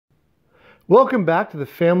Welcome back to the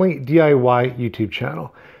Family DIY YouTube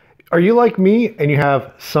channel. Are you like me and you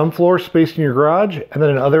have some floor space in your garage and then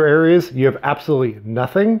in other areas you have absolutely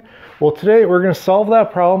nothing? Well, today we're going to solve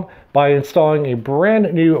that problem by installing a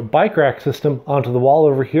brand new bike rack system onto the wall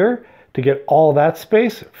over here to get all that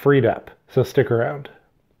space freed up. So stick around.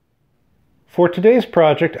 For today's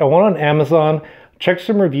project, I went on Amazon, checked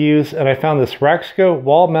some reviews, and I found this RaxGo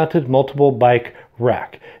wall-mounted multiple bike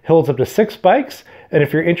rack. It holds up to 6 bikes, and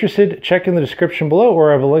if you're interested, check in the description below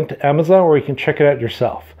or I have a link to Amazon where you can check it out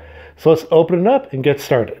yourself. So let's open it up and get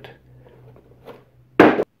started.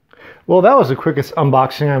 Well, that was the quickest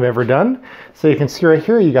unboxing I've ever done. So you can see right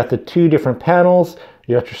here, you got the 2 different panels,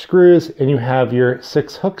 you got your screws, and you have your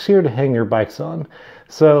 6 hooks here to hang your bikes on.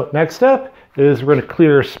 So next up is we're going to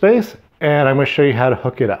clear space, and I'm going to show you how to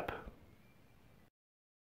hook it up.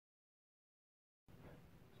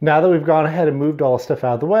 Now that we've gone ahead and moved all the stuff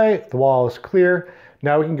out of the way, the wall is clear.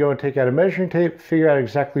 Now we can go and take out a measuring tape, figure out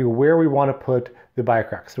exactly where we want to put the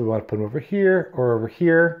bike racks. So we want to put them over here or over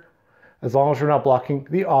here, as long as we're not blocking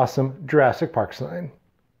the awesome Jurassic Park sign.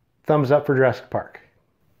 Thumbs up for Jurassic Park.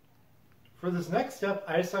 For this next step,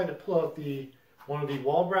 I decided to pull out one of the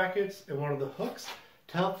wall brackets and one of the hooks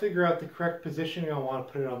to help figure out the correct positioning I want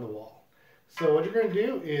to put it on the wall. So what you're going to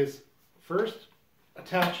do is first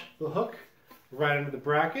attach the hook right under the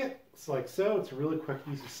bracket. It's like so. It's a really quick,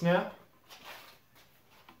 easy snap.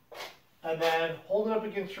 And then hold it up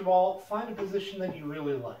against your wall. Find a position that you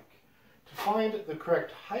really like. To find the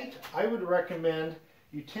correct height, I would recommend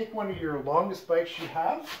you take one of your longest bikes you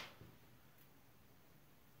have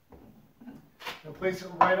and place it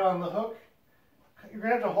right on the hook. You're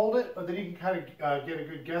going to have to hold it, but then you can kind of get a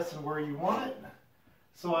good guess on where you want it.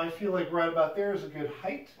 So I feel like right about there is a good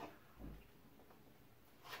height.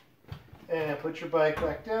 And put your bike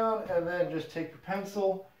back down, and then just take your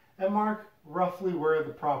pencil and mark roughly where the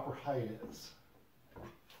proper height is.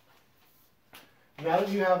 Now that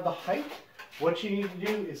you have the height, what you need to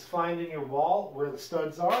do is find in your wall where the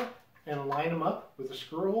studs are and line them up with the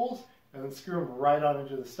screw holes, and then screw them right on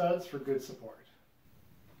into the studs for good support.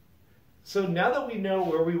 So now that we know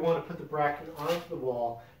where we want to put the bracket onto the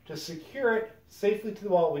wall, to secure it safely to the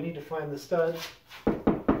wall, we need to find the stud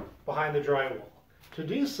behind the drywall. To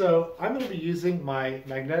do so, I'm going to be using my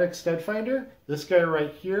magnetic stud finder, this guy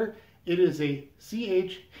right here. It is a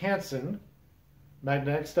C.H. Hansen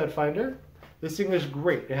magnetic stud finder. This thing is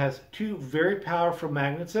great. It has 2 very powerful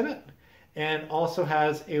magnets in it and also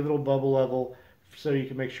has a little bubble level so you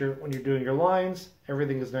can make sure when you're doing your lines,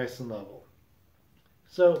 everything is nice and level.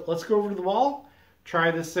 So let's go over to the wall,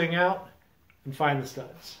 try this thing out, and find the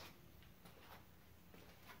studs.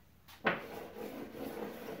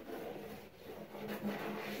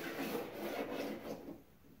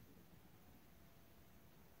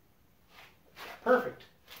 Perfect.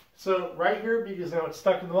 So right here, because now it's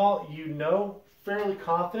stuck in the wall, you know fairly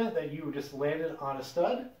confident that you just landed on a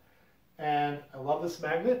stud. And I love this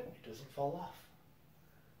magnet. It doesn't fall off.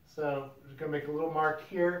 So I'm just going to make a little mark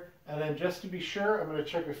here. And then just to be sure, I'm going to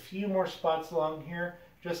check a few more spots along here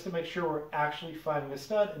just to make sure we're actually finding a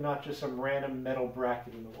stud and not just some random metal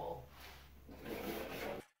bracket in the wall.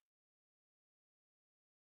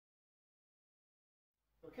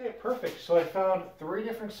 Okay, perfect. So I found 3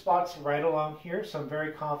 different spots right along here, so I'm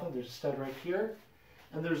very confident there's a stud right here.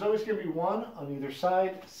 And there's always going to be one on either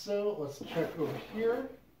side, so let's check over here.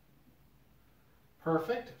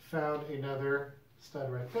 Perfect. Found another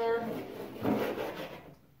stud right there.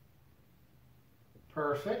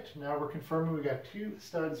 Perfect. Now we're confirming we got 2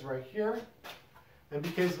 studs right here. And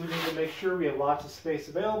because we need to make sure we have lots of space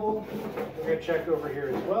available, we're going to check over here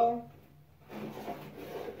as well.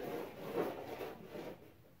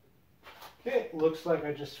 Okay, looks like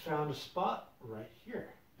I just found a spot right here.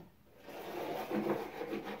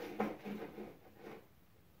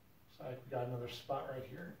 So I've got another spot right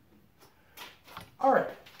here. All right,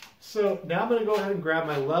 so now I'm going to go ahead and grab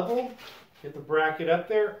my level, get the bracket up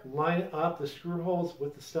there, line up the screw holes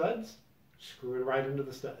with the studs, screw it right into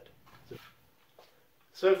the stud.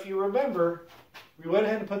 So if you remember, we went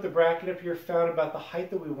ahead and put the bracket up here, found about the height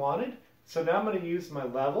that we wanted. So now I'm going to use my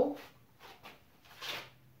level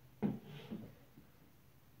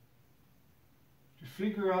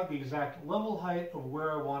figure out the exact level height of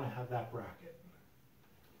where I want to have that bracket.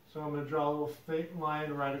 So I'm going to draw a little fake line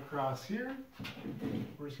right across here.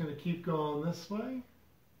 We're just going to keep going this way.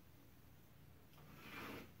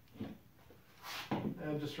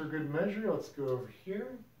 And just for good measure, let's go over here.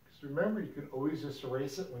 Because remember, you can always just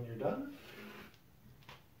erase it when you're done.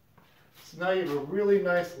 So now you have a really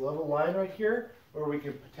nice level line right here, where we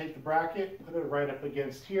can take the bracket, put it right up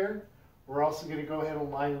against here. We're also going to go ahead and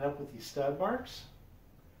line it up with these stud marks.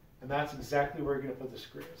 and that's exactly where you're going to put the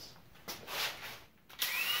screws.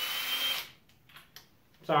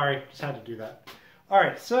 Sorry, just had to do that. All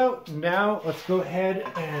right, so now let's go ahead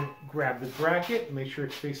and grab the bracket, make sure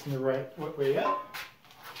it's facing the right way up.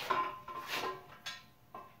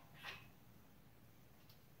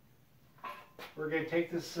 We're going to take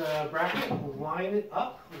this bracket and line it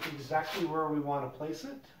up with exactly where we want to place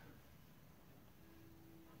it.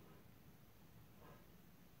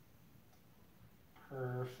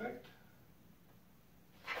 Perfect.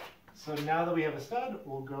 So now that we have a stud,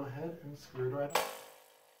 we'll go ahead and screw it right up.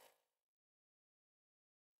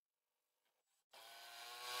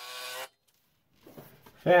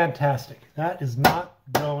 Fantastic. That is not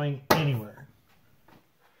going anywhere.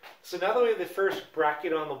 So now that we have the first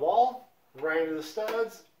bracket on the wall, right into the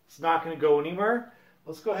studs, it's not going to go anywhere.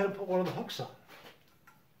 Let's go ahead and put one of the hooks on.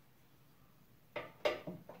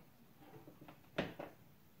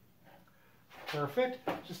 Perfect.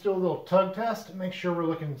 Just do a little tug test to make sure we're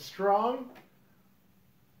looking strong.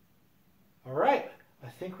 All right, I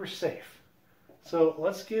think we're safe. So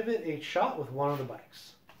let's give it a shot with one of the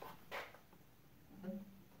bikes.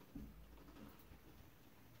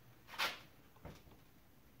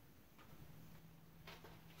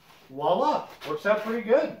 Voila, works out pretty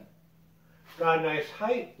good. Got a nice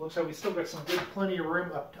height. Looks like we still got some good, plenty of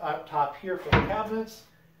room up top here for the cabinets.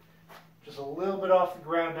 Just a little bit off the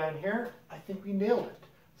ground down here. I think we nailed it.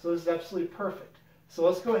 So this is absolutely perfect. So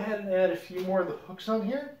let's go ahead and add a few more of the hooks on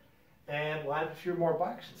here and line up a few more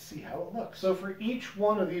bikes and see how it looks. So for each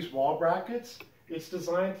one of these wall brackets, it's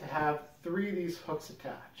designed to have 3 of these hooks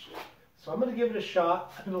attached. So I'm going to give it a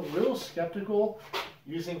shot. I've been a little skeptical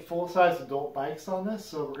using full-size adult bikes on this,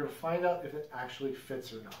 so we're going to find out if it actually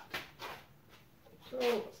fits or not. So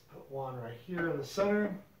let's put one right here in the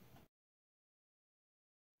center.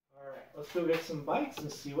 All right, let's go get some bikes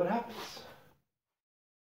and see what happens.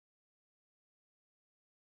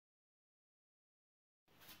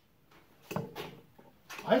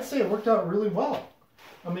 I'd say it worked out really well.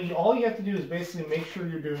 I mean, all you have to do is basically make sure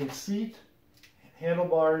you're doing seat,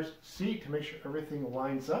 handlebars, seat to make sure everything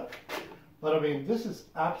lines up. But I mean, this is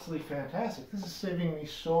absolutely fantastic. This is saving me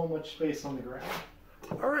so much space on the ground.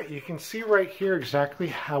 All right, you can see right here exactly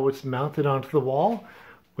how it's mounted onto the wall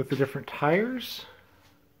with the different tires.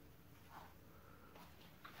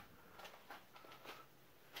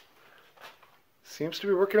 Seems to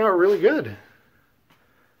be working out really good.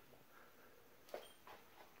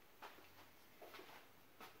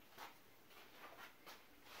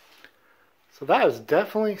 So that is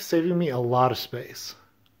definitely saving me a lot of space.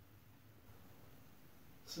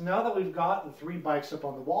 So now that we've got the 3 bikes up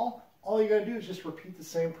on the wall, all you gotta do is just repeat the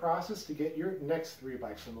same process to get your next 3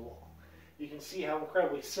 bikes on the wall. You can see how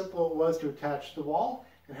incredibly simple it was to attach to the wall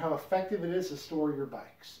and how effective it is to store your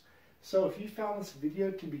bikes. So if you found this video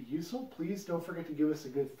to be useful, please don't forget to give us a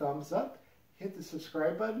good thumbs up, hit the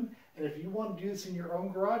subscribe button, and if you want to do this in your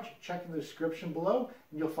own garage, check in the description below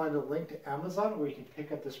and you'll find a link to Amazon where you can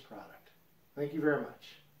pick up this product. Thank you very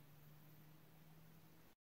much.